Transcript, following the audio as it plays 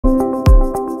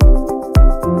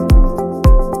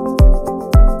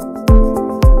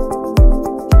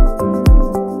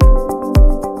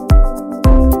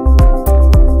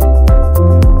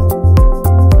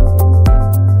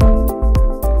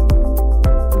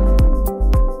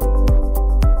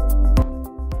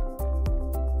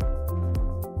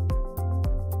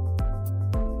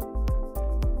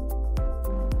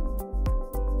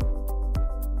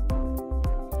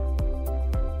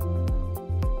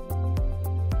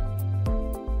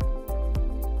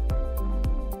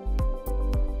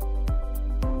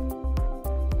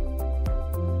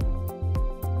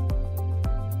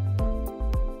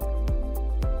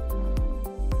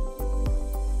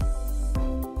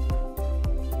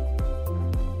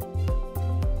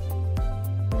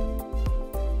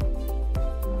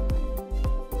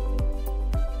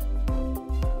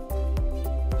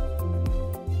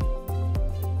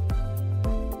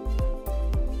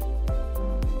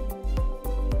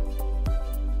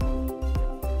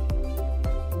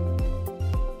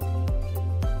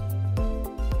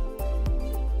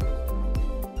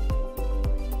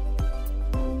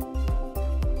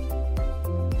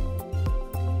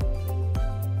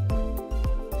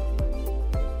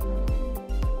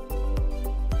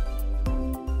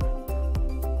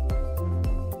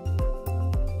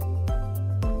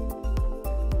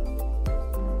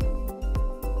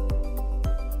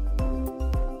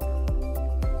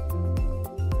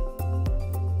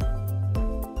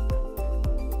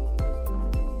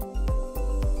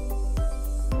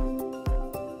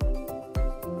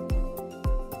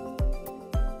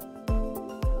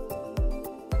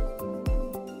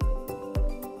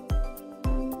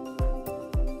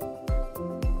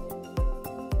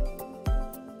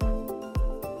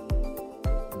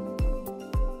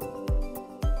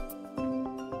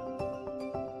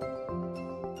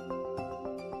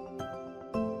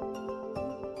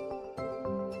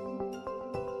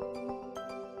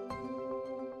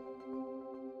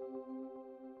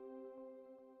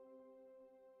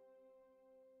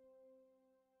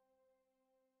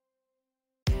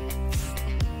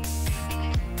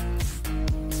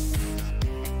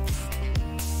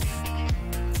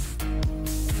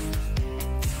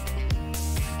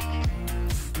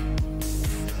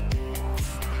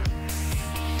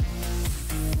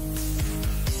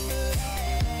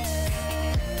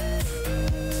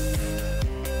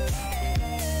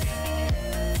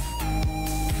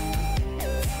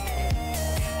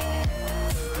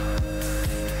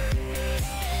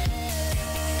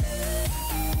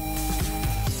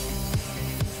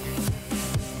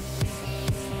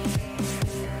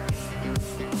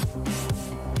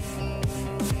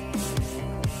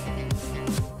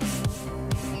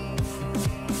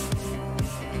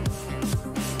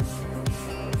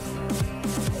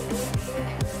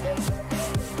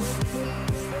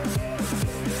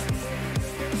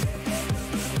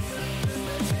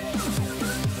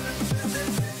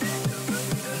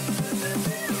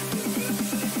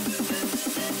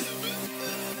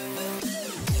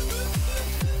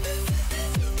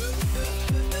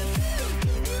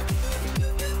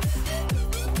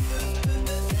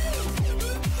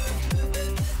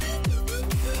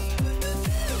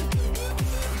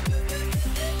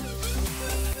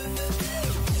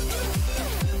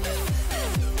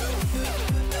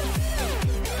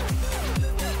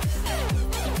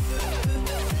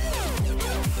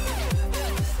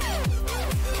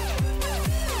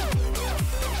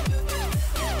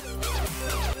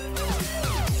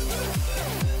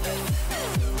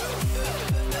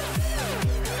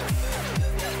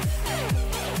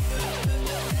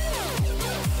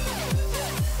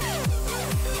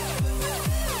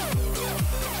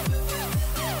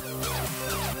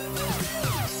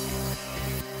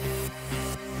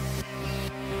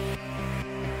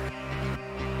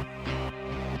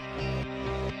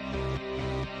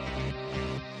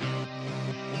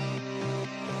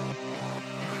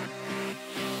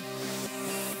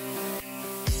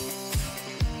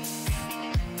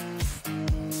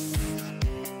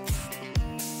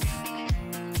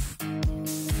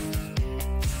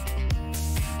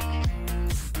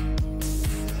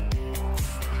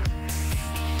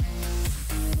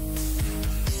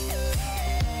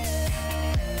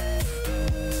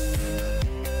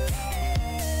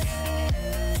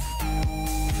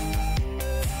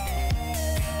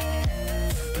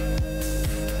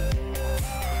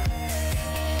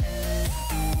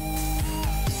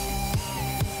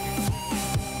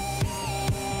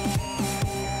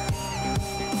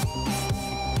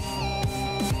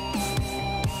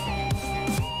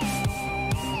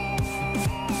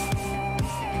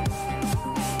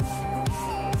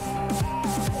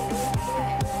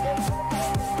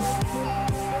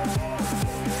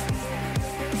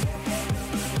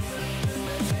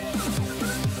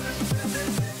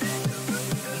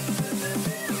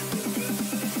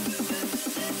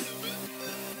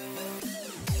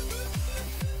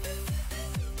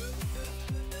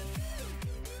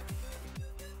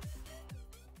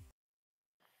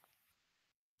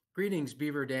Greetings,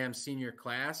 Beaver Dam senior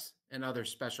class and other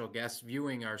special guests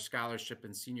viewing our scholarship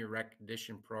and senior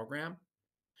recognition program.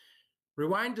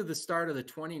 Rewind to the start of the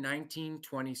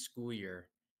 2019-20 school year.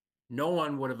 No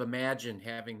one would have imagined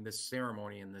having this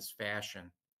ceremony in this fashion.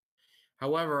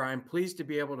 However, I'm pleased to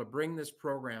be able to bring this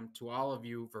program to all of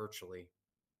you virtually.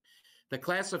 The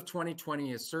class of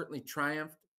 2020 has certainly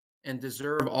triumphed and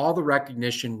deserve all the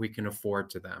recognition we can afford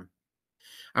to them.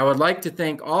 I would like to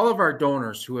thank all of our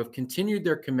donors who have continued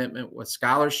their commitment with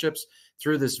scholarships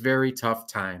through this very tough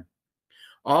time.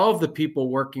 All of the people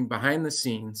working behind the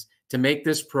scenes to make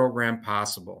this program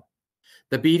possible.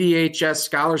 The BDHS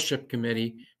Scholarship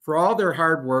Committee for all their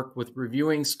hard work with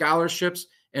reviewing scholarships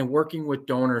and working with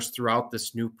donors throughout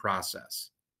this new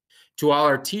process. To all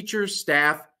our teachers,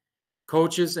 staff,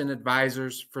 coaches, and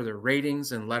advisors for their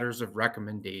ratings and letters of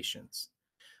recommendations.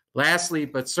 Lastly,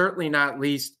 but certainly not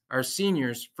least, our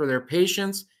seniors for their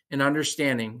patience and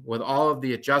understanding with all of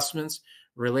the adjustments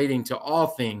relating to all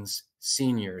things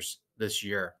seniors this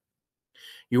year.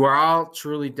 You are all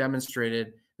truly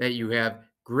demonstrated that you have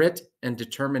grit and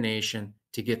determination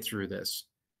to get through this.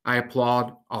 I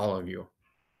applaud all of you.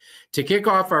 To kick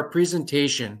off our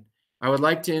presentation, I would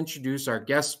like to introduce our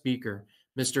guest speaker,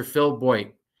 Mr. Phil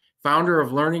Boyd, founder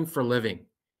of Learning for Living.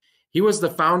 He was the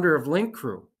founder of Link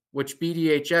Crew, which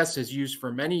BDHS has used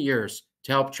for many years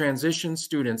to help transition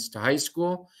students to high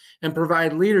school and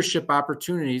provide leadership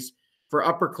opportunities for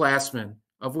upperclassmen,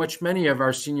 of which many of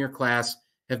our senior class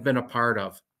have been a part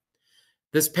of.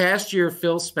 This past year,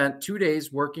 Phil spent 2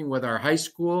 days working with our high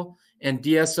school and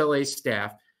DSLA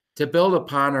staff to build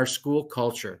upon our school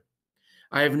culture.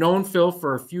 I have known Phil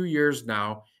for a few years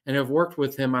now and have worked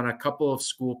with him on a couple of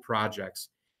school projects.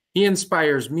 He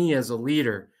inspires me as a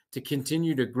leader to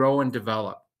continue to grow and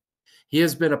develop. He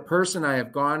has been a person I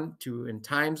have gone to in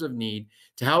times of need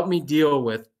to help me deal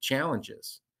with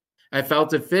challenges. I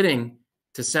felt it fitting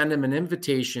to send him an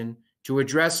invitation to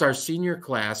address our senior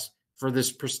class for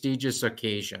this prestigious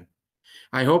occasion.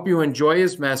 I hope you enjoy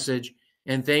his message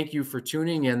and thank you for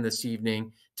tuning in this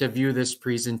evening to view this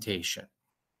presentation.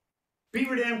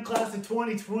 Beaver Dam class of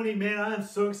 2020, man, I am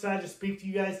so excited to speak to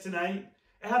you guys tonight.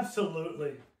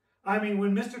 Absolutely. I mean,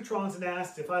 when Mr. Tronson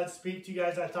asked if I'd speak to you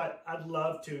guys, I thought I'd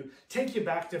love to take you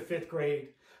back to 5th grade.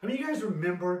 I mean, you guys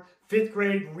remember 5th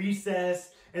grade recess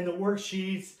and the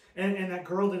worksheets and that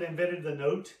girl that invented the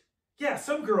note? Yeah,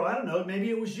 some girl, I don't know,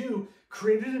 maybe it was you,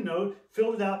 created a note,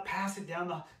 filled it out, passed it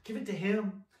down, give it to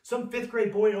him. Some 5th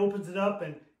grade boy opens it up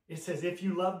and it says, "If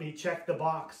you love me, check the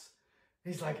box."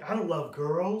 And he's like, "I don't love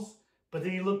girls." But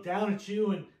then he looked down at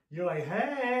you and you're like,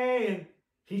 "Hey," and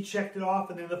he checked it off,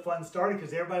 and then the fun started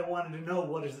because everybody wanted to know,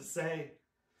 what does it say?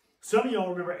 Some of y'all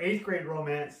remember 8th grade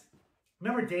romance.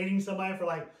 Remember dating somebody for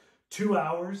like 2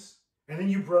 hours and then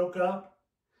you broke up?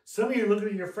 Some of you are looking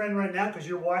at your friend right now because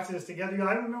you're watching this together. You're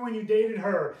like, "I remember when you dated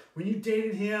her, when you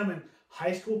dated him," and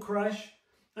high school crush.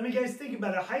 I mean, guys, think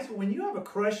about it. High school, when you have a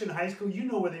crush in high school, you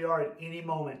know where they are at any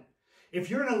moment. If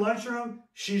you're in a lunchroom,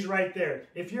 she's right there.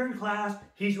 If you're in class,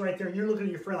 he's right there. And you're looking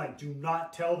at your friend like, do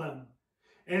not tell them.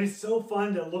 And it's so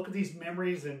fun to look at these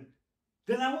memories. And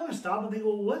then I want to stop and think,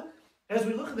 well, what? As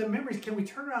we look at the memories, can we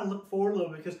turn around and look forward a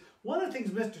little bit? Because one of the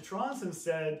things Mr. Tronson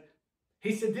said,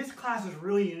 he said this class is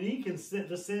really unique in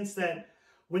the sense that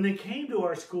when they came to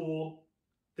our school,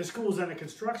 the school was under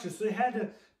construction, so they had to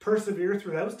persevere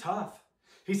through. That was tough.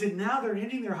 He said now they're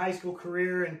ending their high school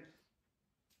career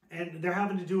and they're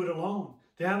having to do it alone.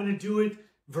 They're having to do it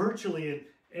virtually.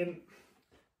 And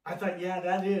I thought, yeah,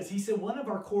 that is. He said one of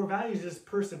our core values is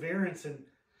perseverance. And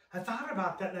I thought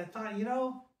about that and I thought, you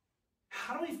know,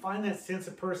 how do we find that sense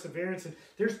of perseverance? And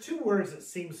there's 2 words that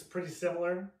seems pretty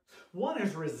similar. One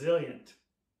is resilient.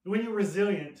 When you're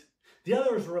resilient, the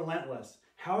other is relentless.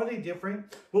 How are they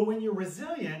different? Well, when you're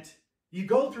resilient, you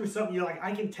go through something, you're like,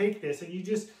 I can take this. And you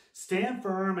just stand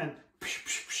firm and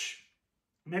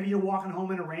maybe you're walking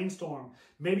home in a rainstorm.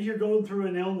 Maybe you're going through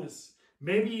an illness.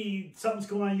 Maybe something's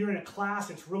going on. You're in a class.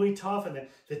 It's really tough. And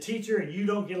the teacher and you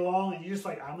don't get along. And you're just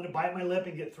like, I'm going to bite my lip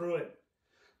and get through it.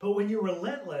 But when you're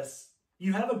relentless,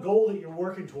 you have a goal that you're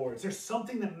working towards. There's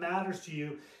something that matters to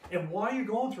you. And while you're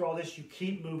going through all this, you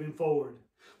keep moving forward.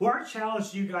 Well, our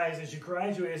challenge to you guys as you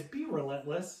graduate is be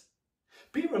relentless.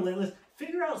 Be relentless.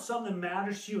 Figure out something that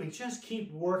matters to you and just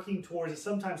keep working towards it.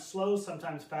 Sometimes slow,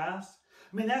 sometimes fast.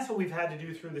 I mean, that's what we've had to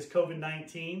do through this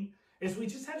COVID-19 is we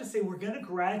just had to say we're going to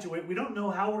graduate. We don't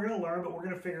know how we're going to learn, but we're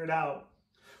going to figure it out.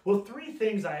 Well, 3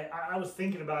 things I was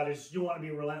thinking about is you want to be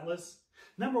relentless.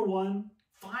 Number 1,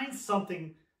 find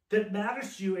something that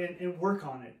matters to you and work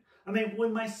on it. I mean,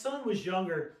 when my son was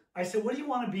younger, I said, "What do you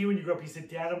want to be when you grow up?" He said,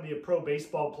 "Dad, I'll be a pro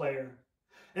baseball player."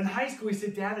 In high school, he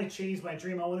said, Dad, I changed my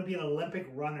dream. I want to be an Olympic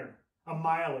runner, a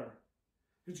miler.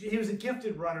 He was a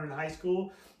gifted runner in high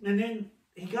school. And then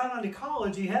he got on to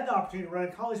college. He had the opportunity to run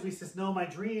in college, but he says, no, my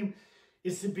dream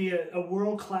is to be a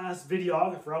world-class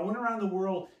videographer. I went around the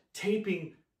world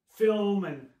taping film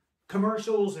and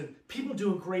commercials and people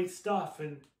doing great stuff.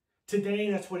 And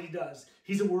today, that's what he does.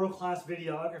 He's a world-class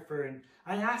videographer. And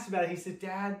I asked about it. He said,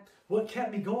 Dad, what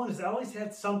kept me going is I always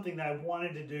had something that I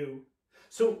wanted to do.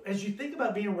 So as you think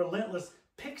about being relentless,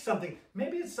 pick something.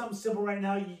 Maybe it's something simple right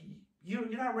now. You're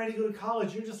not ready to go to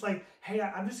college. You're just like, hey,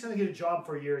 I'm just going to get a job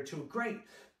for a year or two. Great.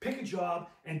 Pick a job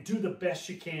and do the best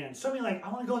you can. Something like, I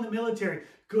want to go in the military.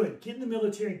 Good. Get in the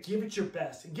military and give it your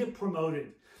best and get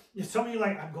promoted. If some of you are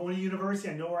like, I'm going to university.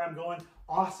 I know where I'm going.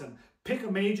 Awesome. Pick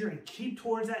a major and keep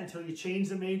towards that until you change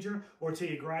the major or until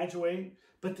you graduate.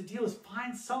 But the deal is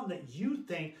find something that you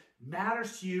think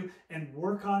matters to you and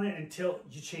work on it until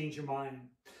you change your mind.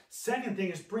 Second thing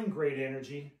is bring great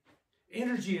energy.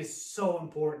 Energy is so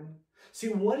important. See,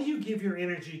 what do you give your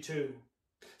energy to?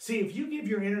 See, if you give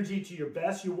your energy to your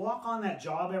best, you walk on that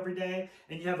job every day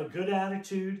and you have a good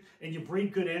attitude and you bring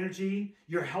good energy,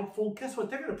 you're helpful, guess what?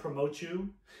 They're going to promote you.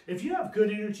 If you have good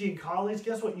energy in college,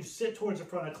 guess what? You sit towards the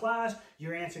front of class,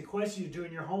 you're answering questions, you're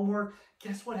doing your homework.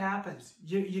 Guess what happens?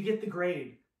 You get the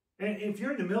grade. And if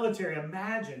you're in the military,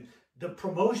 imagine the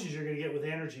promotions you're going to get with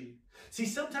energy. See,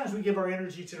 sometimes we give our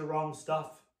energy to the wrong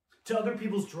stuff, to other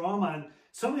people's drama. And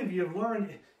some of you have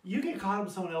learned, you get caught up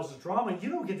in someone else's drama, you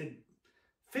don't get to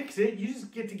fix it. You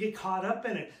just get to get caught up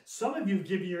in it. Some of you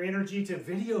give your energy to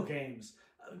video games.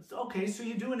 Okay, so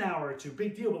you do an hour or two,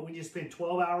 big deal. But when you spend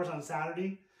 12 hours on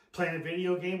Saturday playing a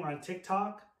video game or on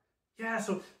TikTok, yeah,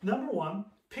 so number one,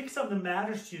 pick something that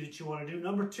matters to you that you want to do.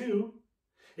 Number two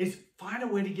is find a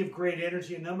way to give great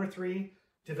energy. And number three,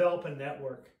 develop a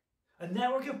network. A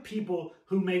network of people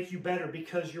who make you better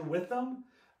because you're with them.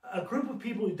 A group of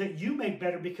people that you make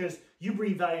better because you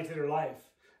bring value to their life.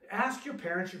 Ask your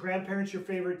parents, your grandparents, your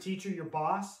favorite teacher, your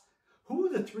boss, who are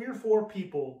the 3 or 4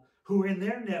 people who are in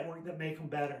their network that make them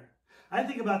better? I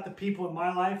think about the people in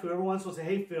my life who every once in a while say,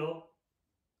 hey, Phil,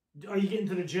 are you getting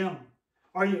to the gym?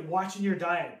 Are you watching your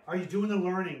diet? Are you doing the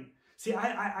learning? See,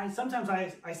 sometimes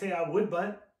I say I would,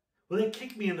 but, well, they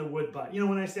kick me in the would, but. You know,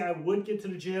 when I say I would get to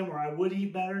the gym or I would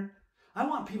eat better, I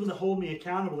want people to hold me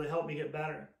accountable to help me get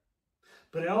better.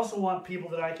 But I also want people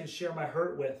that I can share my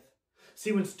hurt with.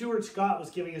 See, when Stuart Scott was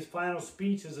giving his final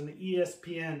speech as an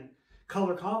ESPN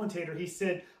color commentator, he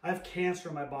said, I have cancer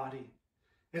in my body.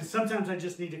 And sometimes I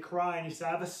just need to cry. And he said,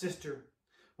 I have a sister.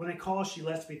 When I call, she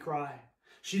lets me cry.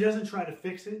 She doesn't try to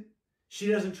fix it. She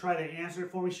doesn't try to answer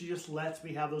it for me. She just lets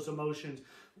me have those emotions.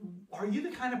 Are you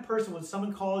the kind of person when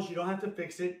someone calls, you don't have to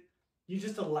fix it? You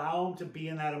just allow them to be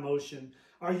in that emotion.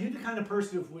 Are you the kind of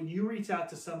person who, when you reach out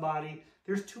to somebody,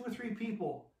 there's 2 or 3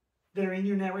 people that are in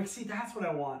your network? See, that's what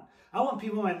I want. I want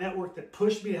people in my network that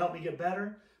push me to help me get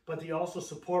better, but they also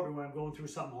support me when I'm going through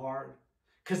something hard.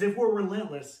 Because if we're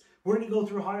relentless, we're going to go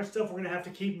through hard stuff. We're going to have to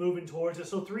keep moving towards it.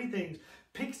 So 3 things.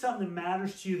 Pick something that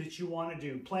matters to you that you want to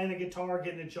do. Playing a guitar,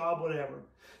 getting a job, whatever.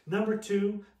 Number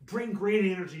 2, bring great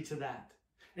energy to that.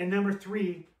 And number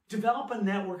 3, develop a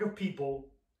network of people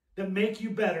that make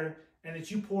you better and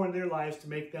that you pour in their lives to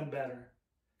make them better.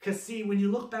 Because see, when you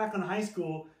look back on high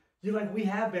school, you're like, we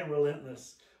have been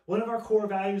relentless. One of our core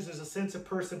values is a sense of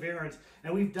perseverance,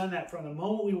 and we've done that from the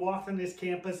moment we walked on this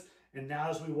campus and now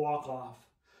as we walk off.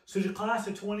 So to the class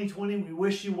of 2020, we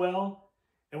wish you well,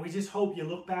 and we just hope you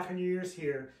look back on your years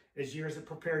here as years that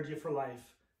prepared you for life.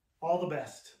 All the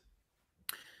best.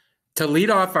 To lead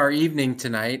off our evening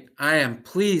tonight, I am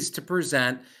pleased to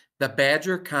present the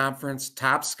Badger Conference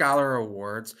Top Scholar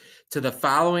Awards to the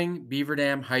following Beaver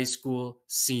Dam High School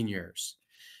seniors.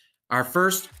 Our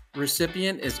first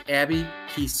recipient is Abby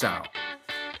Kiesau.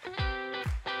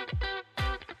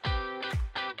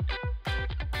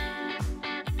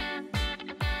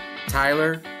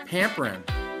 Tyler Pamperin.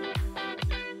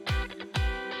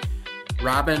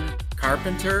 Robin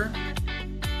Carpenter.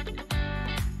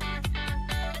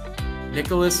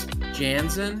 Nicholas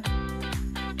Jansen.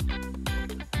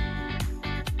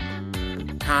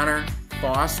 Connor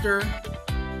Foster.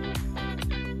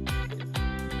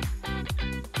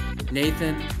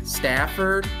 Nathan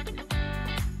Stafford.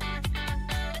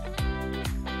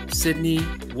 Sydney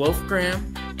Wolfgram.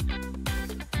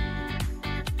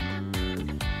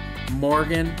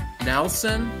 Morgan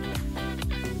Nelson.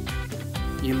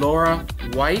 Elora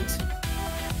White.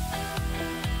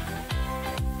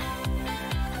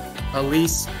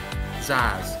 Elise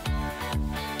Zaz.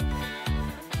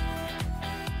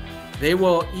 They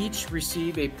will each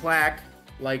receive a plaque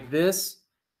like this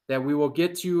that we will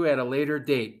get to at a later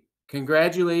date.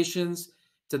 Congratulations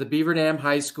to the Beaver Dam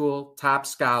High School top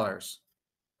scholars.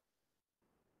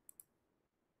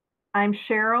 I'm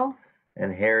Cheryl.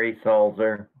 And Harry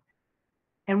Sulzer.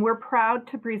 And we're proud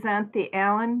to present the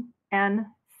Alan N.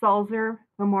 Sulzer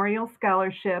Memorial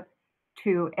Scholarship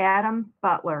to Adam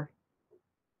Butler.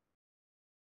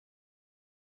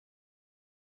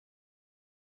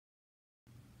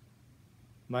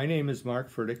 My name is Mark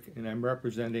Furtick, and I'm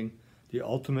representing the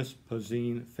Ultimus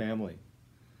Pazine family.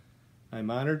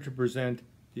 I'm honored to present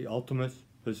the Ultimus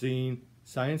Pazine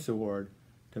Science Award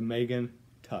to Megan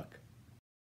Tuck.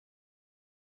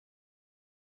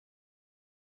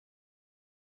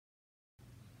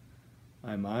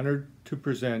 I'm honored to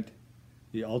present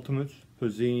the Ultimus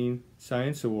Pazine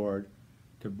Science Award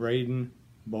to Braden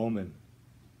Bowman.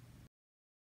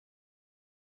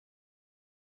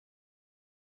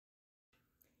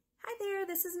 Hi there,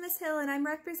 this is Miss Hill, and I'm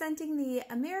representing the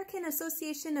American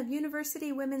Association of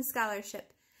University Women's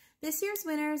Scholarship. This year's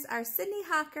winners are Sydney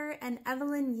Hawker and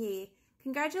Evelyn Yee.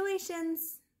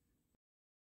 Congratulations!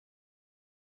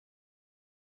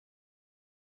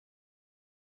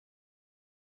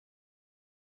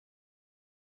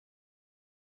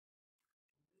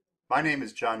 My name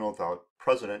is John Nothout,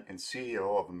 President and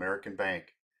CEO of American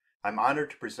Bank. I'm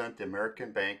honored to present the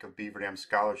American Bank of Beaver Dam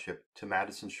Scholarship to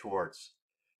Madison Schwartz.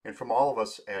 And from all of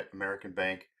us at American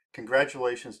Bank,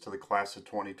 congratulations to the class of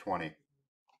 2020.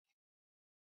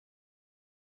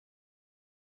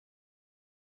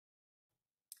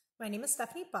 My name is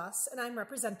Stephanie Buss, and I'm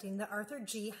representing the Arthur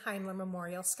G. Heimler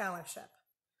Memorial Scholarship.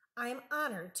 I am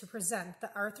honored to present the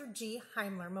Arthur G.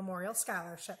 Heimler Memorial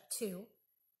Scholarship to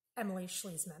Emily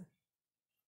Schliesman.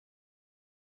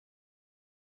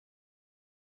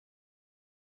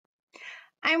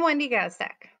 I'm Wendy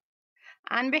Gostek.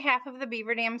 On behalf of the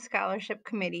Beaver Dam Scholarship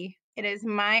Committee, it is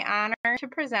my honor to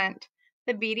present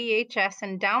the BDHS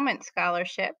Endowment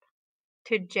Scholarship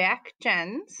to Jack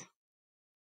Jens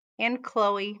and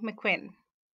Chloe McQuinn.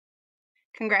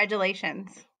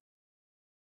 Congratulations.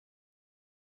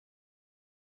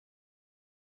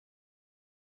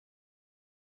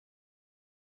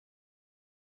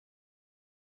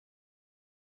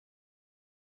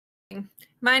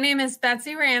 My name is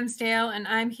Betsy Ramsdale, and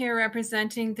I'm here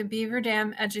representing the Beaver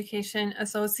Dam Education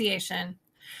Association.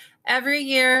 Every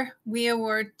year, we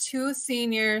award 2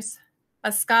 seniors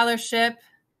a scholarship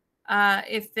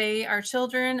if they are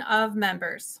children of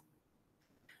members.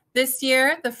 This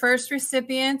year, the first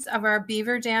recipient of our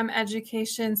Beaver Dam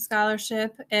Education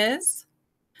Scholarship is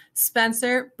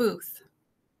Spencer Booth.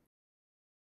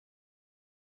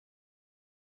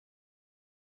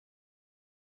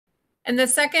 And the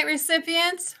second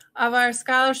recipient of our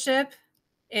scholarship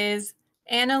is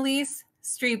Annalise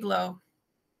Streblow.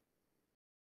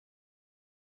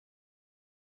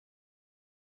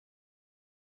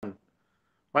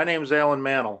 My name is Alan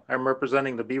Mannell. I'm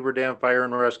representing the Beaver Dam Fire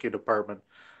and Rescue Department.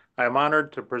 I am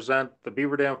honored to present the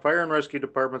Beaver Dam Fire and Rescue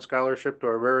Department Scholarship to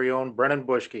our very own Brennan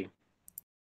Bushke.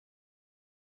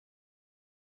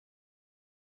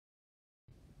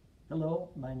 Hello,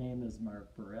 my name is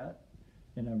Mark Barrett,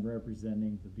 and I'm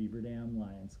representing the Beaver Dam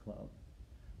Lions Club.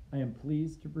 I am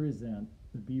pleased to present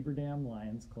the Beaver Dam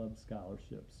Lions Club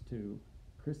scholarships to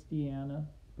Christiana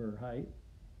Burheit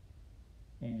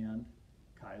and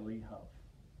Kylie Huff.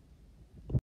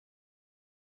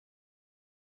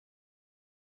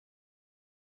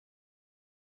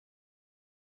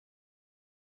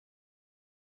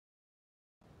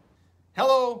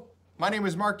 Hello, my name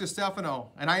is Mark DiStefano,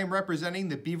 and I am representing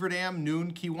the Beaver Dam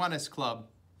Noon Kiwanis Club.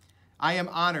 I am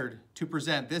honored to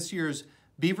present this year's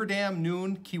Beaver Dam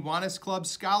Noon Kiwanis Club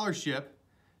Scholarship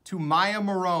to Maya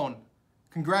Marone.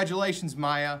 Congratulations,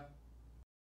 Maya.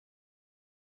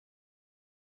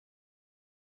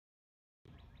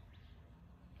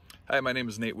 Hi, my name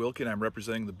is Nate Wilkie, and I'm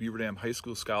representing the Beaver Dam High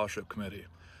School Scholarship Committee.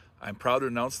 I'm proud to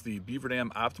announce the Beaver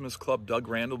Dam Optimist Club Doug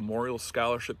Randall Memorial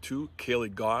Scholarship to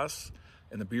Kaylee Goss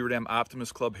and the Beaver Dam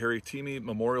Optimist Club Harry Teamy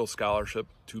Memorial Scholarship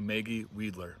to Maggie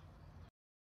Weidler.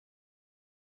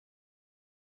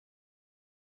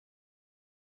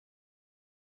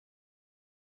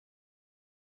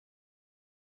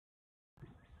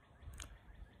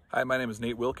 Hi, my name is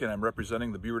Nate Wilkie, and I'm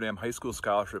representing the Beaver Dam High School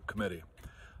Scholarship Committee.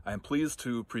 I am pleased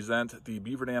to present the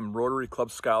Beaver Dam Rotary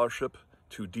Club Scholarship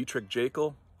to Dietrich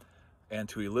Jekyll and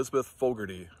to Elizabeth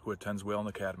Fogarty, who attends Whalen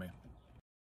Academy.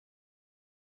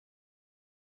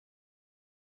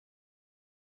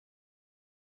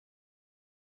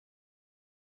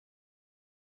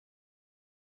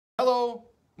 Hello,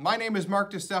 my name is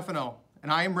Mark DiStefano,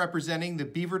 and I am representing the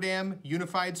Beaver Dam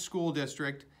Unified School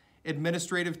District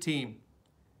Administrative Team.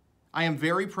 I am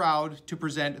very proud to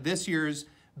present this year's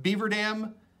Beaver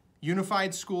Dam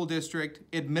Unified School District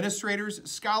Administrator's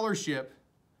Scholarship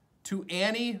to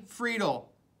Annie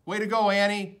Friedel. Way to go,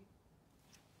 Annie.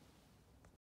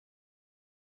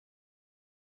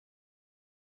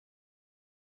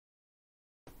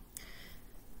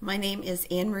 My name is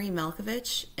Anne Marie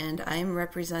Malkovich, and I am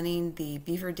representing the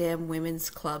Beaver Dam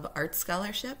Women's Club Art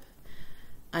Scholarship.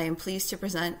 I am pleased to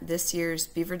present this year's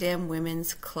Beaver Dam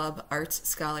Women's Club Arts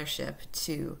Scholarship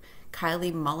to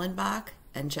Kylie Mullenbach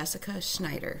and Jessica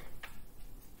Schneider.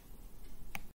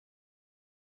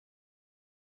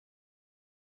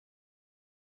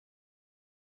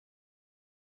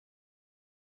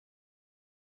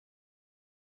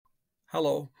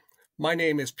 Hello, my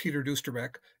name is Peter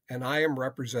Dusterbeck, and I am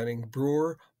representing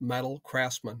Brewer Metal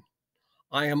Craftsman.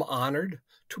 I am honored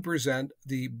to present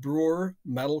the Brewer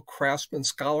Metal Craftsman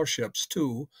Scholarships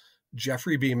to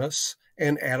Jeffrey Bemis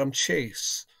and Adam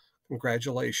Chase.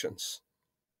 Congratulations.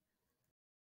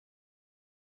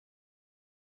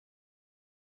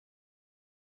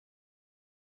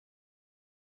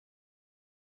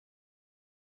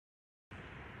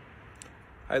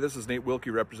 Hi, this is Nate Wilkie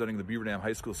representing the Beaver Dam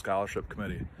High School Scholarship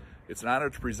Committee. It's an honor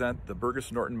to present the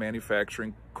Burgess Norton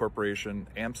Manufacturing Corporation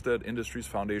Amstead Industries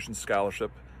Foundation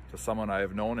Scholarship to someone I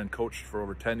have known and coached for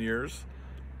over 10 years,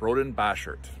 Broden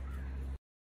Boschert.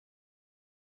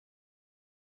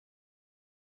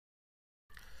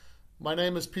 My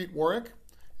name is Pete Warwick,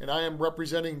 and I am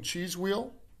representing Cheese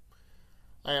Wheel.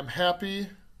 I am happy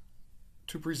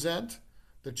to present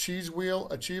the Cheese Wheel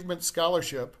Achievement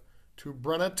Scholarship to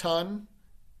Brenna Tunn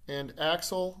and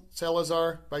Axel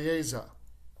Salazar Baeza.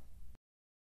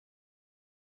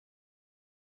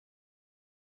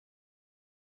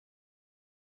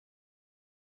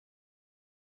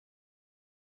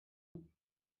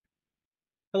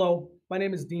 Hello, my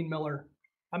name is Dean Miller.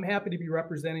 I'm happy to be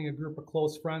representing a group of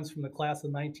close friends from the class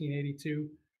of 1982,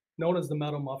 known as the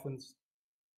Meadow Muffins.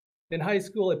 In high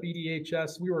school at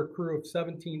BDHS, we were a crew of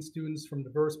 17 students from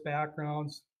diverse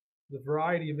backgrounds, with a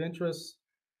variety of interests,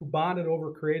 who bonded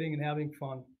over creating and having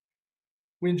fun.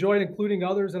 We enjoyed including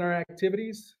others in our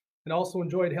activities and also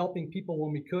enjoyed helping people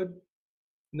when we could,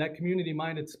 and that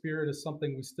community-minded spirit is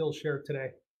something we still share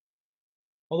today.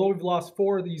 Although we've lost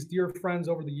 4 of these dear friends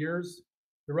over the years,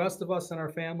 the rest of us and our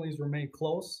families remain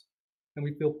close, and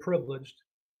we feel privileged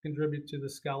to contribute to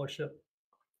this scholarship.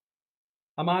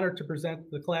 I'm honored to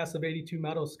present the Class of '82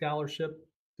 Meadow Scholarship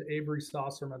to Avery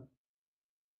Saucerman.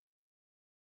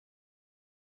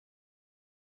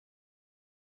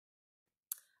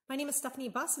 My name is Stephanie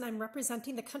Buss, and I'm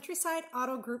representing the Countryside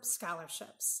Auto Group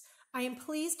Scholarships. I am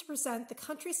pleased to present the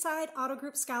Countryside Auto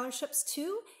Group Scholarships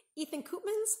to Ethan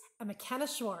Koopmans and McKenna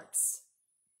Schwartz.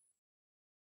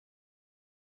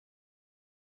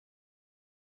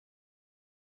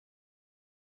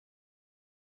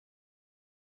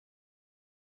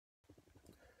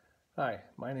 Hi,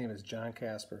 my name is John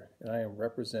Casper, and I am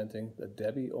representing the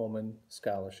Debbie Oman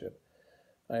Scholarship.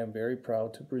 I am very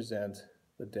proud to present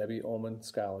the Debbie Oman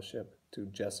Scholarship to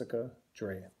Jessica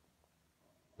Dre.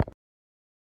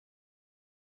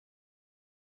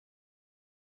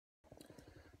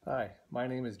 Hi, my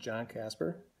name is John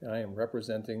Casper, and I am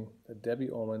representing the Debbie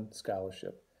Oman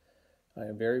Scholarship. I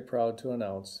am very proud to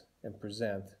announce and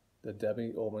present the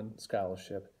Debbie Oman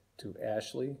Scholarship to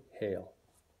Ashley Hale.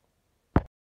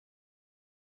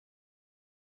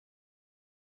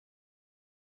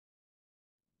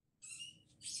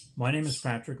 My name is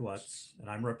Patrick Lutz, and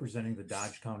I'm representing the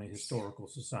Dodge County Historical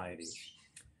Society.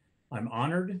 I'm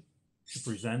honored to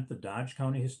present the Dodge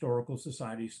County Historical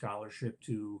Society Scholarship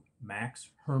to Max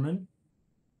Herman,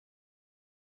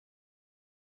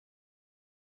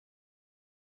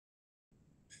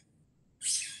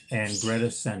 and Greta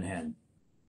Senhen.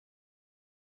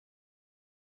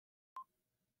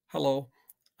 Hello,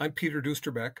 I'm Peter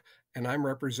Dusterbeck, and I'm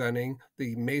representing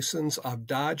the Masons of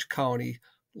Dodge County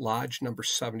Lodge number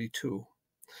 72.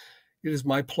 It is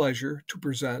my pleasure to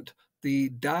present the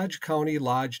Dodge County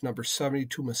Lodge number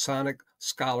 72 Masonic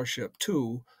Scholarship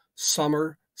to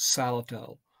Summer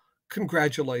Salatel.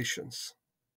 Congratulations.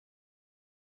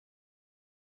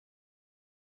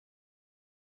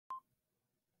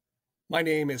 My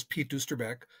name is Pete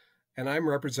Dusterbeck, and I'm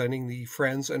representing the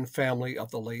friends and family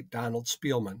of the late Donald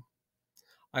Spielman.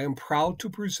 I am proud to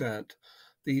present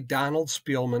the Donald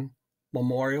Spielman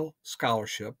Memorial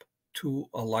Scholarship to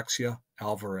Alexia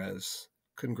Alvarez.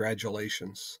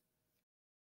 Congratulations.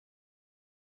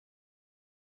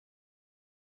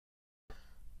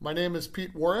 My name is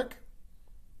Pete Warwick,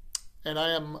 and I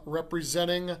am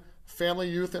representing Family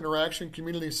Youth Interaction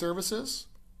Community Services.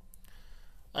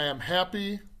 I am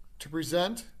happy to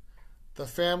present the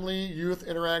Family Youth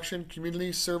Interaction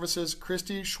Community Services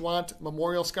Christy Schwant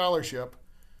Memorial Scholarship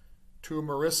to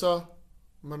Marissa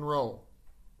Monroe.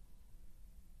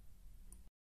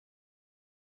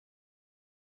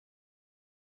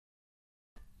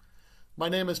 My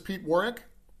name is Pete Warwick,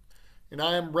 and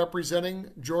I am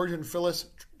representing George and Phyllis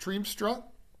Treemstra.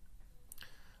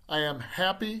 I am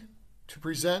happy to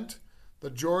present the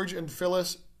George and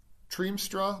Phyllis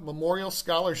Treemstra Memorial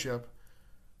Scholarship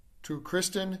to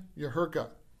Kristen Yahurka.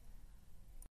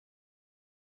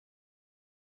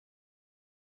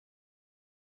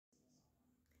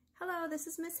 Hello, this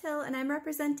is Ms. Hill, and I'm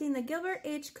representing the Gilbert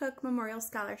H. Cook Memorial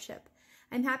Scholarship.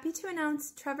 I'm happy to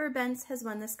announce Trevor Bentz has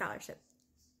won the scholarship.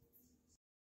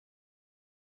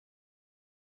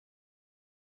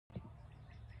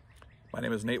 My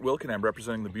name is Nate Wilk, and I'm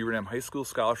representing the Beaver Dam High School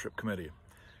Scholarship Committee.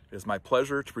 It is my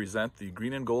pleasure to present the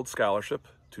Green and Gold Scholarship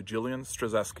to Jillian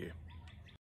Strzeski.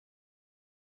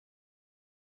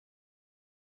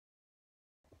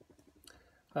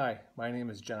 Hi, my name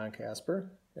is John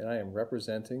Casper, and I am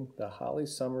representing the Holly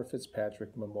Summer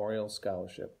Fitzpatrick Memorial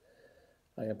Scholarship.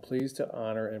 I am pleased to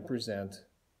honor and present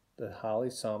the Holly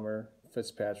Summer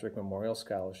Fitzpatrick Memorial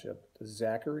Scholarship to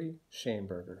Zachary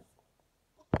Shaneberger.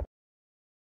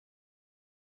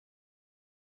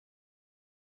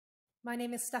 My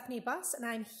name is Stephanie Buss, and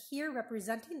I'm here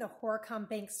representing the Horicon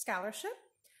Bank Scholarship.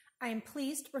 I am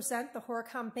pleased to present the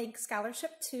Horicon Bank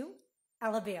Scholarship to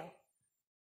Ella Vale.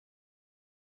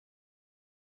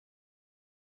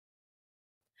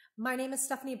 My name is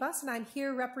Stephanie Buss, and I'm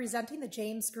here representing the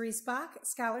James Griesbach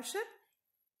Scholarship.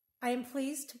 I am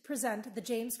pleased to present the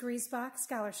James Griesbach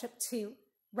Scholarship to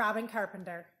Robin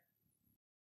Carpenter.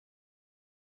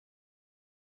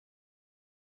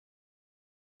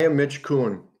 I am Mitch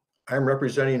Kuhn. I am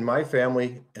representing my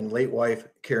family and late wife,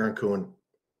 Karen Kuhn.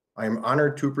 I am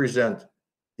honored to present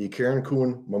the Karen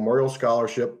Kuhn Memorial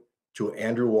Scholarship to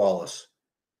Andrew Wallace.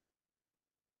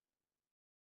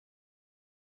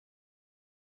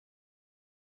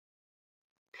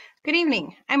 Good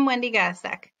evening. I'm Wendy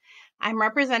Gosek. I'm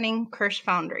representing Kirsch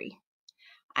Foundry.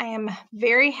 I am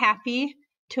very happy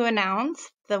to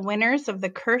announce the winners of the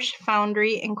Kirsch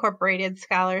Foundry Incorporated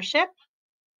Scholarship,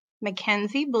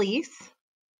 Mackenzie Blees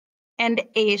and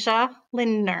Asia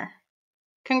Lindner.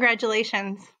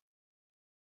 Congratulations.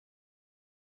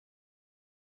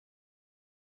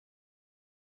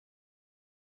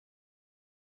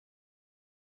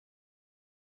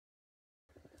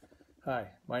 Hi,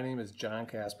 my name is John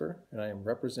Casper, and I am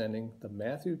representing the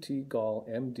Matthew T. Gall,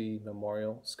 MD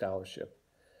Memorial Scholarship.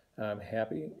 I'm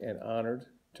happy and honored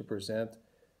to present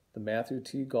the Matthew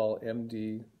T. Gall,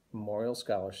 MD Memorial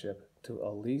Scholarship to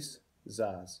Elise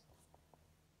Zaz.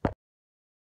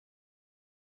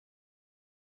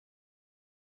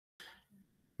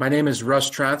 My name is Russ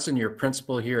Tronson, your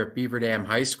principal here at Beaver Dam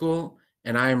High School,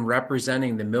 and I am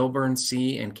representing the Milburn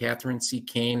C. and Catherine C.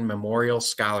 Kane Memorial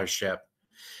Scholarship.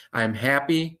 I am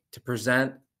happy to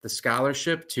present the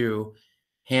scholarship to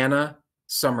Hannah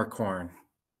Summercorn.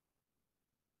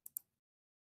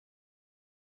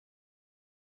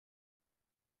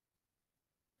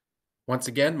 Once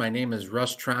again, my name is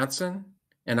Russ Tronson,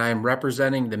 and I am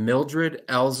representing the Mildred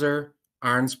Elzer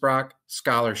Arnsbrock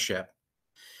Scholarship.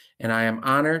 And I am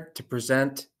honored to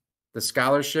present the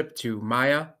scholarship to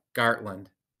Maya Gartland.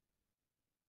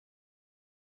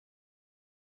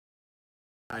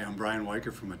 Hi, I'm Brian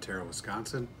Weicker from Matera,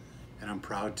 Wisconsin, and I'm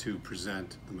proud to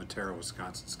present the Matera,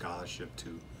 Wisconsin Scholarship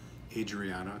to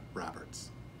Adriana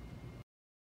Roberts.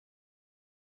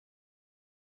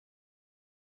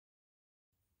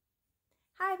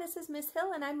 Hi, this is Ms.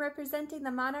 Hill, and I'm representing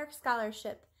the Monarch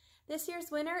Scholarship. This year's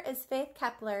winner is Faith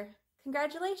Kepler.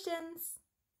 Congratulations!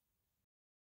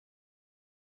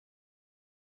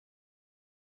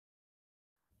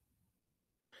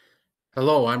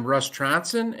 Hello, I'm Russ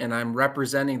Tronson, and I'm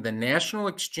representing the National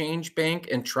Exchange Bank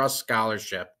and Trust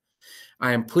Scholarship.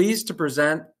 I am pleased to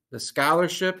present the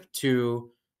scholarship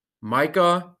to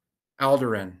Micah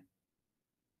Alderin.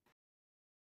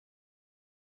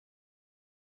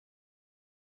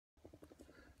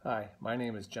 Hi, my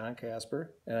name is John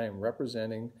Casper, and I am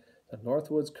representing the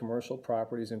Northwoods Commercial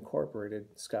Properties Incorporated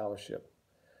Scholarship.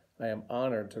 I am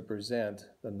honored to present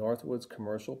the Northwoods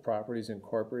Commercial Properties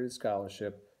Incorporated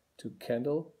Scholarship to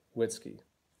Kendall Witzke.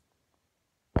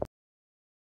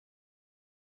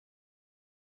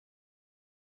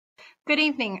 Good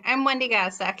evening. I'm Wendy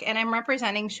Gosek, and I'm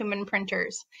representing Schumann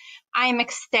Printers. I am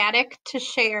ecstatic to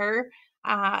share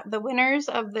the winners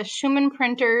of the Schumann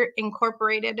Printer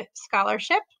Incorporated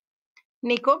Scholarship,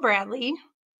 Nico Bradley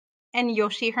and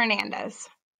Yoshi Hernandez.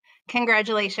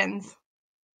 Congratulations.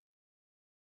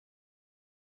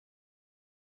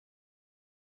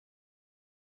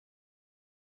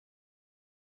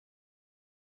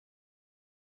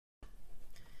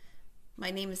 My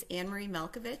name is Anne-Marie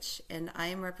Malkovich, and I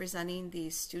am representing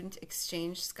the Student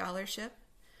Exchange Scholarship.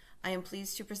 I am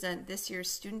pleased to present this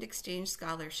year's Student Exchange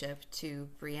Scholarship to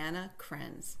Brianna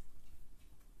Krenz.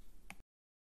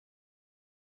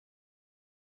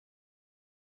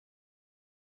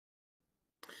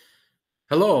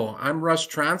 Hello, I'm Russ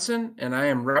Tronson, and I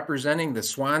am representing the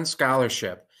Swan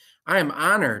Scholarship. I am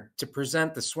honored to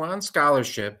present the Swan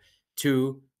Scholarship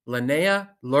to Linnea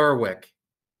Lurwick.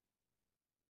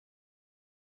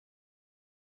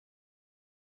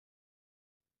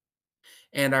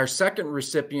 And our second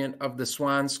recipient of the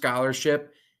Swan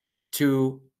Scholarship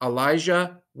to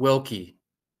Elijah Wilkie.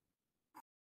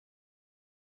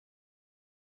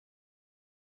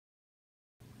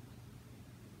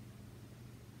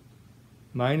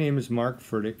 My name is Mark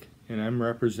Furtick, and I'm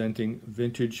representing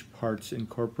Vintage Parts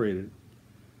Incorporated.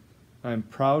 I'm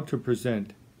proud to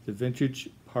present the Vintage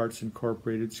Parts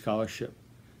Incorporated Scholarship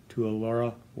to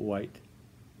Alora White.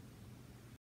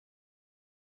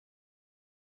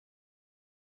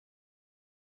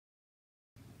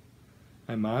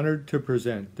 I'm honored to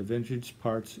present the Vintage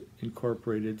Parts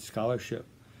Incorporated Scholarship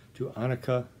to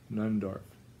Annika Nundorf.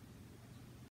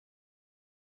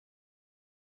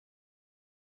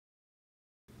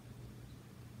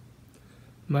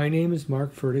 My name is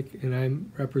Mark Furtick, and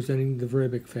I'm representing the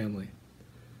Vrabik family.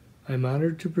 I'm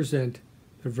honored to present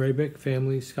the Vrabik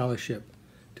Family Scholarship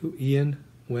to Ian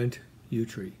Went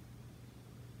Utri.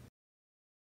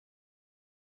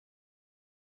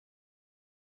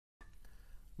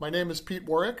 My name is Pete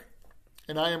Warwick,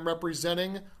 and I am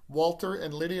representing Walter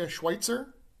and Lydia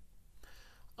Schweitzer.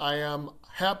 I am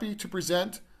happy to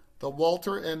present the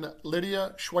Walter and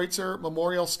Lydia Schweitzer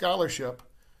Memorial Scholarship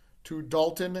to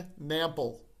Dalton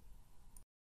Nample.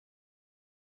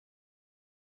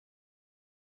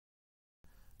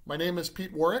 My name is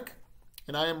Pete Warwick,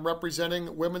 and I am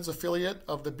representing Women's Affiliate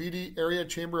of the BD Area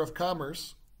Chamber of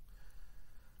Commerce.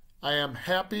 I am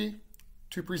happy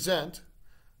to present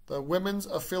the Women's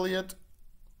Affiliate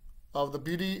of the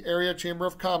BD Area Chamber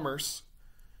of Commerce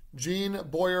Jean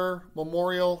Boyer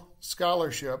Memorial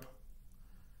Scholarship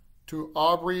to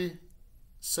Aubrey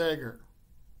Sager.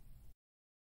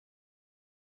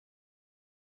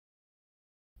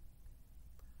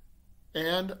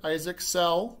 And Isaac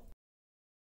Sell,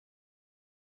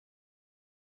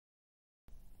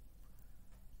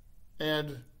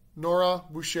 and Nora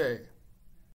Boucher.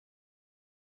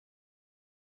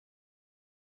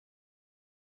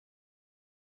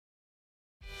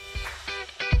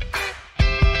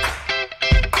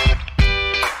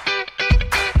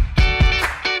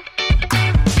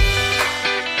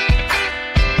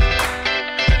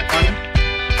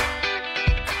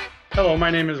 Hello,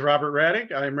 my name is Robert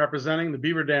Raddick. I am representing the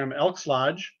Beaver Dam Elks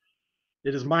Lodge.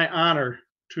 It is my honor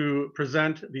to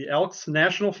present the Elks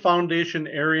National Foundation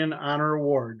Aryan Honor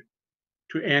Award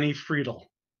to Annie Friedel.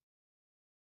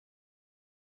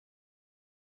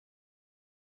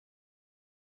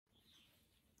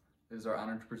 It is our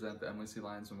honor to present the Emily C.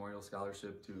 Lyons Memorial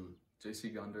Scholarship to J.C.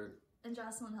 Gunder and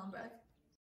Jocelyn Helmbrecht.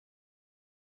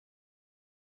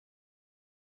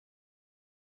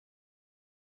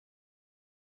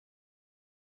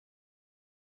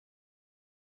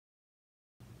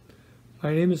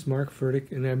 My name is Mark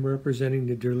Furtick, and I'm representing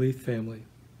the Derleith family.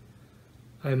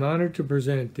 I am honored to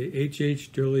present the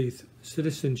H.H. Derleith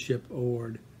Citizenship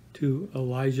Award to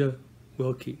Elijah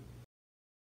Wilkie.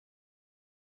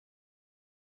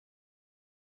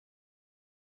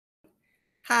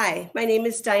 Hi, my name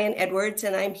is Diane Edwards,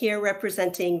 and I'm here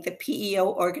representing the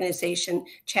PEO organization,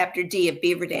 Chapter D of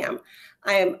Beaver Dam.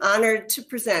 I am honored to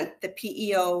present the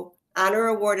PEO Honor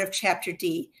Award of Chapter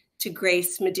D to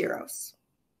Grace Medeiros.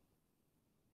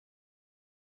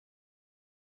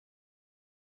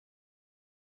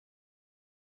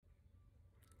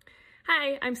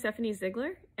 Hi, I'm Stephanie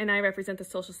Ziegler, and I represent the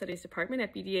Social Studies Department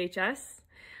at BDHS.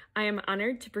 I am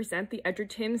honored to present the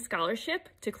Edgerton Scholarship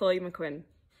to Chloe McQuinn.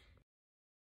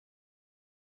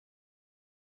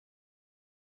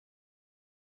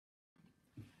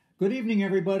 Good evening,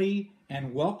 everybody,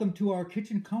 and welcome to our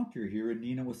kitchen counter here in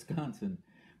Neenah, Wisconsin.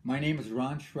 My name is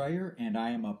Ron Schreier, and I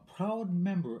am a proud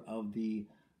member of the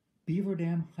Beaver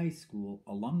Dam High School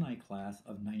alumni class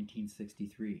of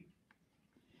 1963.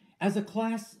 As a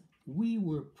class, we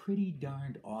were pretty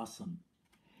darned awesome.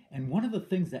 And one of the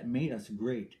things that made us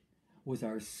great was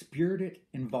our spirited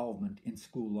involvement in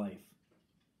school life.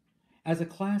 As a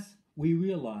class, we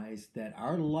realized that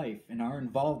our life and our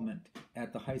involvement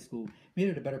at the high school made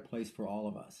it a better place for all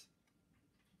of us.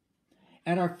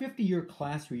 At our 50-year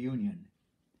class reunion,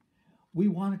 we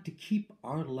wanted to keep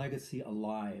our legacy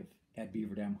alive at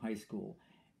Beaver Dam High School.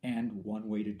 And one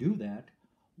way to do that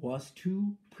was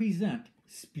to present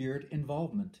Spirit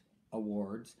Involvement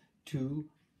Awards to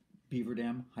Beaver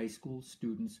Dam High School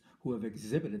students who have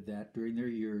exhibited that during their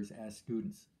years as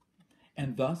students,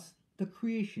 and thus the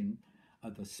creation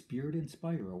of the Spirit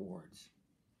Inspire Awards.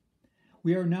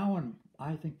 We are now on,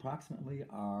 I think, approximately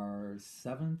our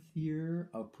 7th year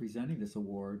of presenting this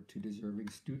award to deserving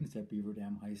students at Beaver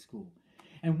Dam High School.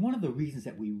 And one of the reasons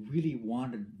that we really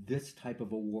wanted this type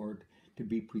of award to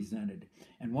be presented,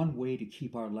 and one way to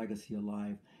keep our legacy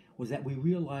alive, was that we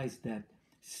realized that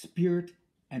spirit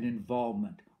and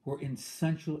involvement were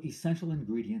essential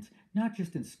ingredients, not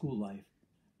just in school life,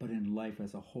 but in life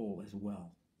as a whole as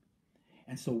well.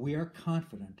 And so we are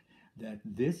confident that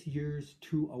this year's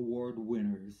 2 award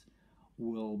winners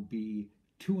will be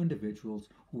 2 individuals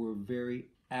who will very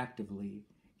actively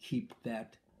keep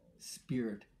that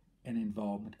spirit and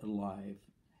involvement alive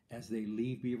as they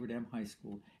leave Beaver Dam High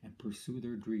School and pursue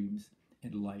their dreams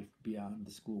in life beyond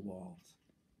the school walls.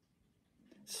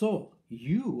 So,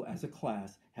 you as a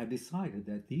class have decided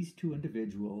that these 2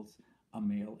 individuals, a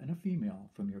male and a female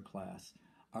from your class,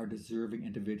 are deserving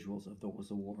individuals of those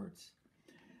awards.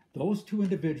 Those 2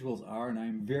 individuals are, and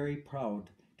I'm very proud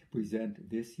to present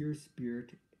this year's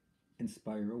Spirit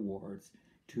Inspire Awards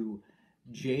to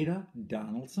Jada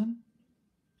Donaldson.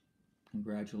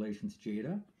 Congratulations,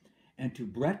 Jada. And to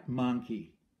Brett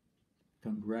Monkey.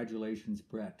 Congratulations,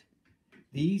 Brett.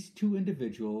 These 2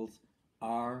 individuals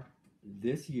are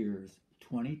this year's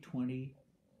 2020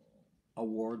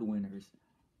 award winners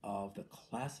of the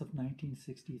Class of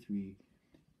 1963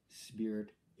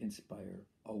 Spirit Inspire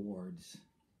Awards.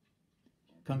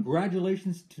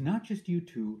 Congratulations to not just you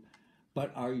 2,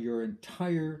 but your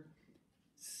entire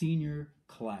senior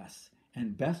class,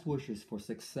 and best wishes for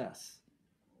success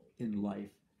in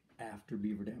life after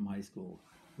Beaver Dam High School.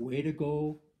 Way to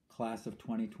go, Class of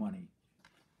 2020.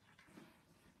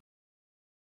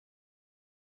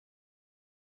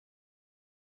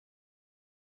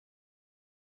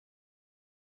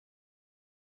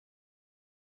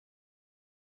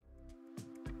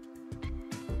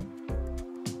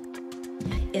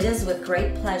 It is with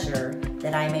great pleasure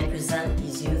that I may present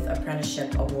these Youth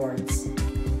Apprenticeship Awards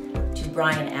to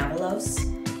Brian Avalos,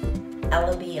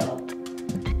 Ella Beal,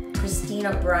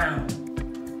 Christina Brown,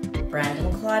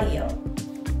 Brandon Claudio,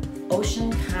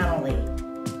 Ocean Connolly,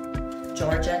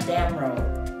 Georgia Damrow,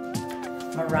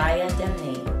 Mariah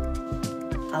Demney,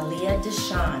 Aaliyah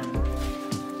Deshawn,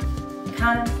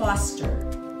 Connor Foster,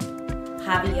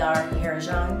 Javier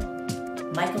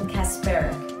Harajan, Michael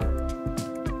Kasperick,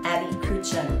 Abby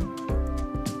Cruchin,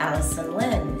 Allison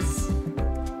Linz,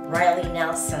 Riley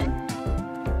Nelson,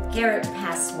 Garrett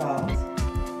Passwald,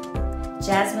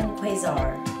 Jasmine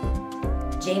Quasar,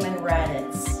 Jamin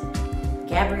Raditz,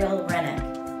 Gabrielle Rennick,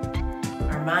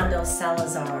 Armando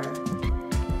Salazar,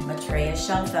 Matreya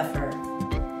Schelpfeffer,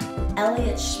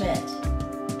 Elliot Schmidt,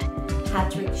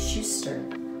 Patrick Schuster,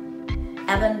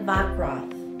 Evan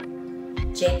Bachroth,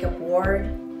 Jacob Ward,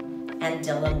 and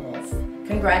Dylan Wolf.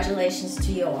 Congratulations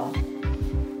to you all.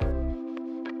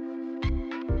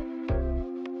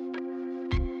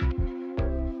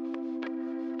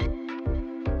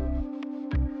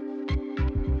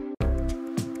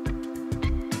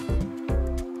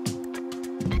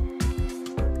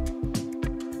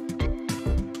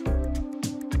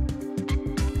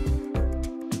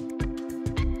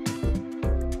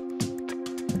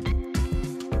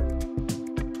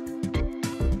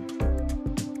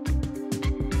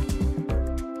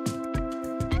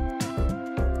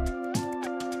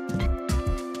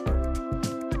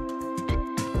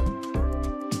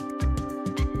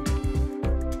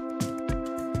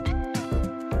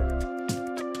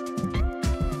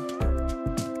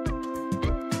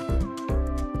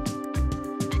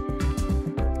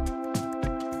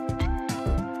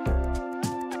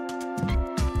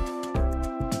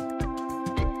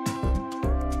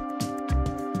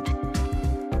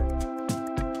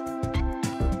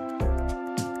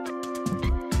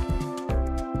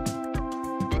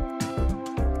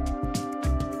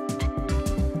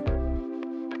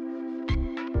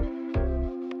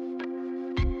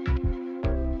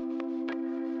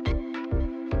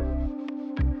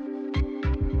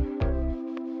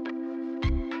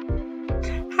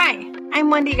 I'm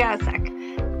Wendy Gosek.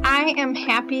 I am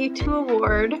happy to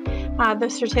award the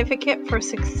Certificate for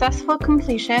Successful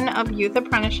Completion of Youth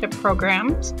Apprenticeship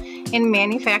Programs in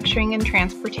Manufacturing and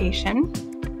Transportation.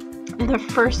 The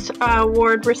first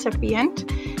award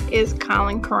recipient is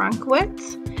Colin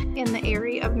Koronkowitz in the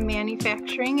area of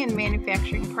manufacturing and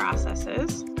manufacturing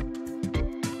processes.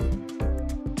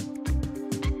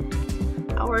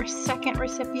 Our second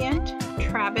recipient,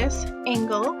 Travis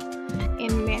Engel,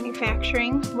 in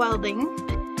manufacturing, welding.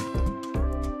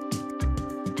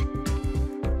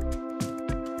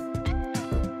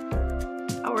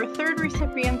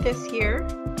 recipient this year,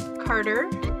 Carter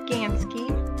Gansky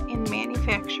in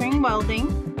manufacturing welding.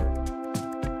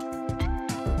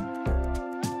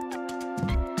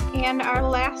 And our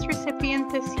last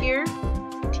recipient this year,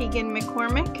 Tegan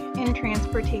McCormick in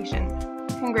transportation.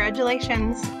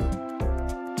 Congratulations.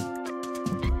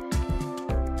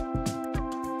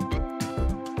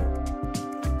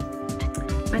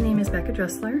 My name is Becca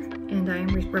Dressler, and I am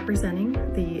representing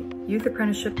the Youth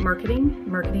Apprenticeship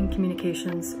Marketing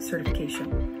Communications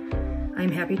Certification. I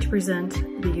am happy to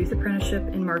present the Youth Apprenticeship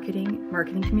in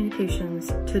Marketing Communications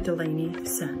to Delaney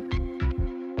Sen.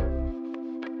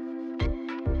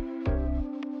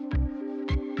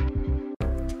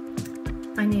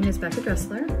 My name is Becca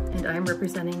Dressler, and I am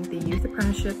representing the Youth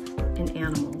Apprenticeship in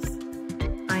Animals.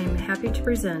 I am happy to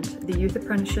present the Youth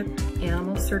Apprenticeship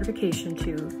Animal Certification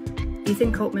to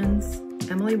Ethan Coatmans,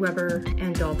 Emily Weber,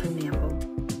 and Dalton Namble.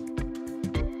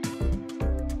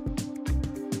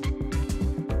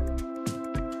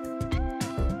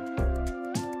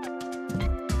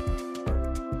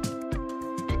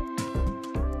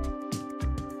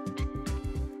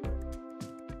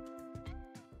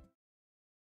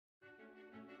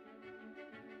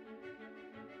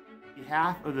 On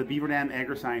behalf of the Beaver Dam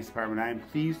Agri-Science Department, I am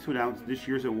pleased to announce this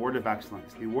year's Award of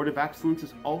Excellence. The Award of Excellence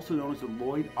is also known as the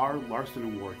Lloyd R.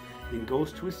 Larson Award and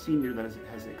goes to a senior that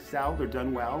has excelled or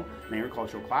done well in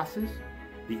agricultural classes,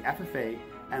 the FFA,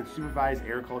 and supervised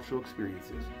agricultural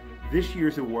experiences. This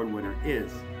year's award winner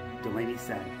is Delaney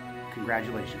Sen.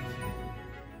 Congratulations.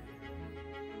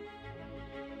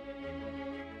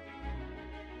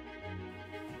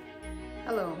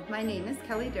 Hello, my name is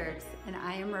Kelly Dirks, and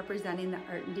I am representing the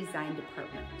Art and Design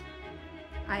Department.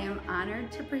 I am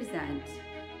honored to present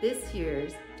this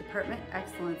year's Department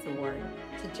Excellence Award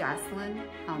to Jocelyn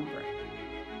Helmbrook.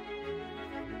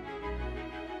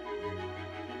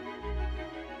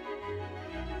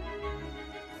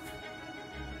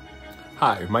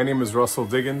 Hi, my name is Russell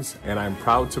Diggins, and I'm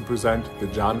proud to present the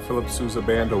John Philip Sousa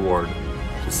Band Award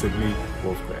to Sydney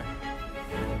Wolfgrant.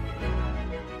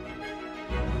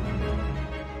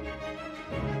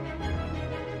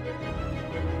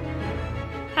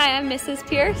 Hi, I'm Mrs.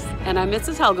 Pierce. And I'm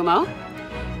Mrs. Helgamo.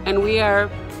 And we are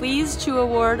pleased to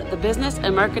award the Business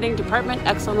and Marketing Department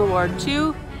Excellence Award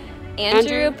to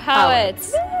Andrew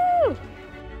Powitz. Woo!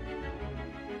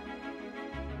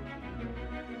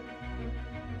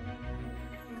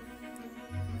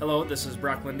 Hello, this is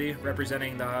Brock Lindy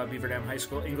representing the Beaver Dam High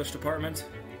School English Department.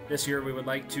 This year we would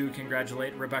like to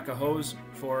congratulate Rebecca Hose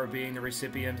for being the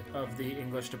recipient of the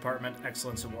English Department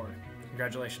Excellence Award.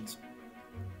 Congratulations.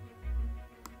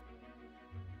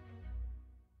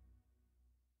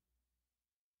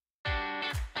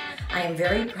 I am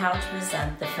very proud to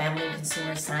present the Family and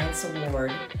Consumer Science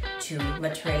Award to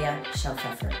Matreya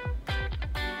Shelfeffer.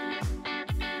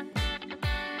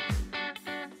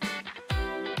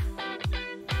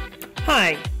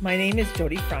 Hi, my name is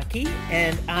Jody Franke,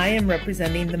 and I am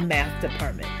representing the Math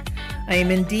Department. I am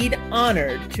indeed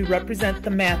honored to represent the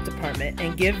Math Department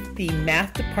and give the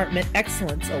Math Department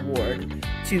Excellence Award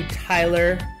to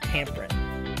Tyler Tamprin.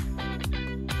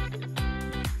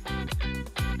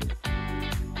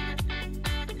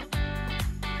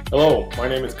 Hello, my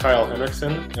name is Kyle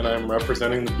Henriksen, and I'm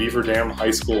representing the Beaver Dam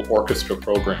High School Orchestra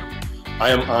Program. I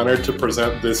am honored to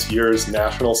present this year's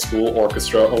National School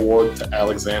Orchestra Award to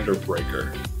Alexander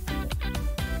Breaker.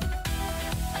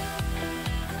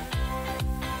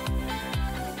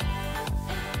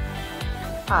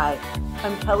 Hi,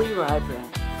 I'm Kelly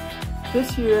Rybrand.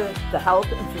 This year, the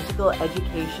Health and Physical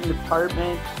Education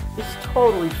Department is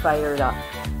totally fired up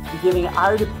to be giving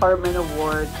our department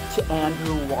award to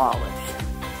Andrew Wallace.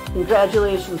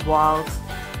 Congratulations, Wallace.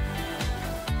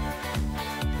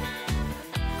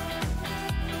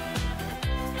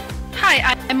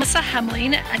 Hi, I'm Melissa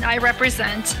Hemling, and I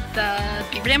represent the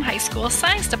Beaver Dam High School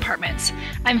Science Department.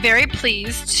 I'm very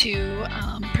pleased to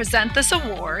present this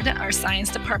award, our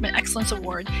Science Department Excellence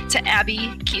Award, to Abby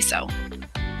Kiso.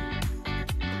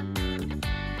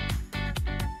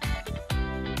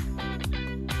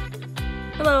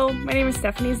 Hello, my name is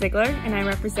Stephanie Ziegler, and I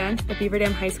represent the Beaver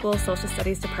Dam High School Social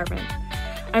Studies Department.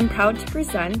 I'm proud to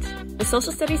present the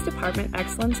Social Studies Department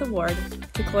Excellence Award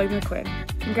to Chloe McQuinn.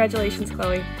 Congratulations,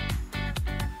 Chloe.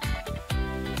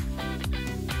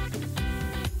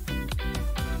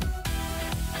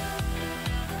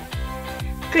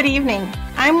 Good evening.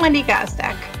 I'm Wendy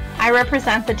Gostek. I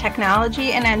represent the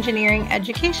Technology and Engineering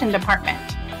Education Department.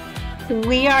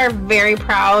 We are very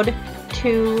proud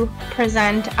to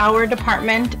present our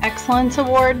Department Excellence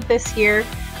Award this year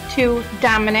to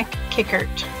Dominic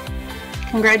Kickert.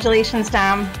 Congratulations,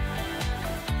 Dom.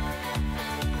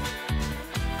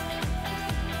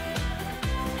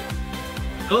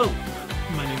 Hello,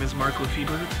 my name is Mark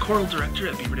Lefebvre, Choral Director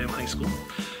at Beaver Dam High School.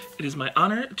 It is my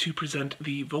honor to present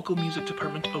the Vocal Music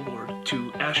Department Award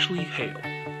to Ashley Hale.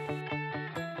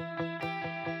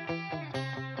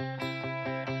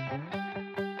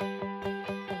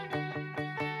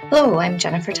 Hello, I'm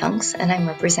Jennifer Tunks, and I'm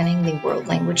representing the World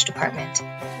Language Department.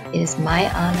 It is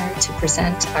my honor to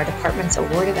present our department's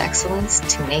Award of Excellence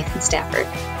to Nathan Stafford.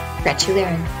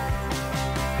 Gratularen.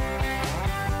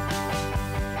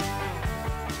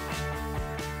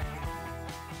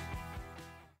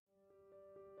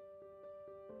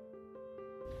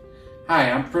 Hi,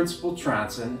 I'm Principal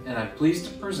Tronson, and I'm pleased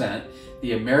to present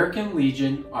the American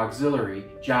Legion Auxiliary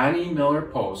John E. Miller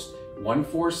Post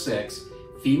 146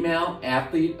 Female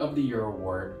Athlete of the Year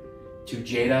Award to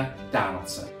Jada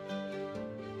Donaldson.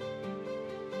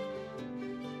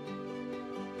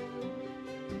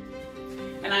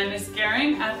 And I'm Ms.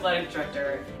 Gehring, Athletic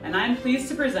Director, and I'm pleased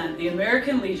to present the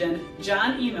American Legion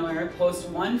John E. Miller Post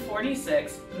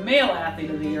 146 Male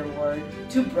Athlete of the Year Award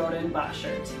to Broden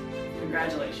Boschert.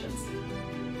 Congratulations.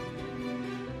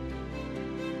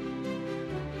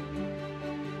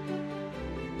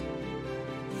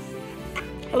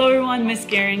 Hello everyone, Ms.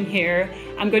 Gehring here.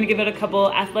 I'm going to give out a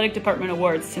couple athletic department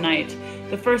awards tonight.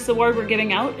 The first award we're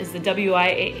giving out is the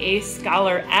WIAA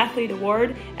Scholar Athlete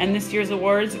Award, and this year's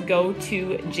awards go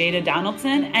to Jada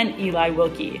Donaldson and Eli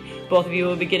Wilkie. Both of you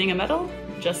will be getting a medal,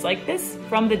 just like this,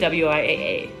 from the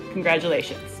WIAA.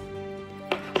 Congratulations.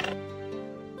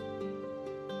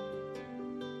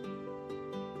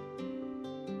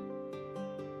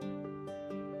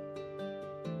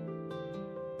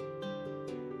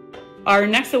 Our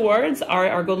next awards are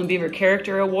our Golden Beaver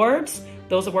Character Awards.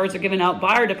 Those awards are given out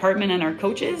by our department and our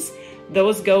coaches.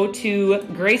 Those go to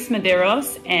Grace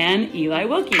Medeiros and Eli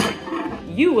Wilkie.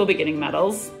 You will be getting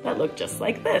medals that look just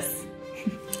like this.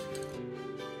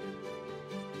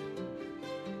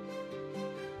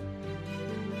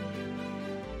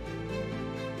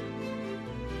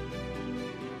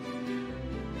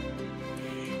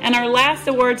 And our last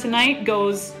award tonight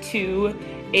goes to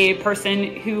a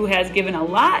person who has given a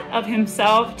lot of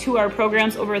himself to our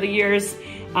programs over the years,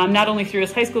 not only through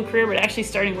his high school career, but actually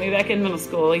starting way back in middle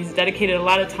school. He's dedicated a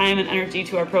lot of time and energy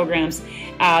to our programs.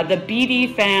 The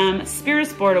BD Fam Spirit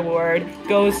Sport Award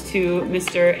goes to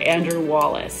Mr. Andrew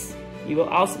Wallace. You will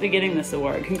also be getting this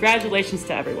award. Congratulations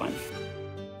to everyone.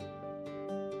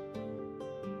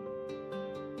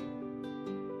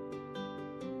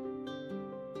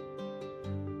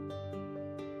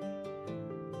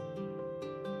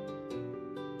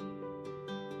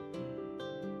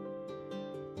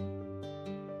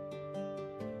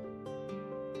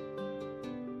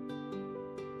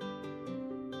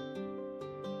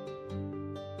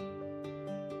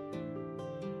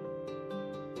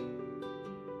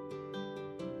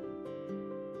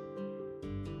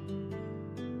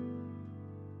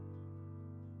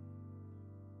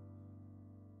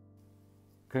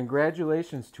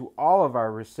 Congratulations to all of our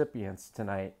recipients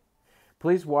tonight.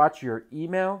 Please watch your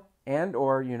email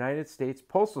and/or United States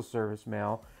Postal Service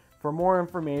mail for more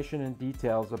information and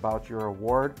details about your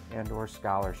award and/or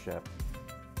scholarship.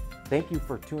 Thank you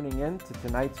for tuning in to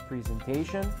tonight's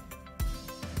presentation.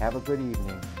 Have a good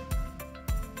evening.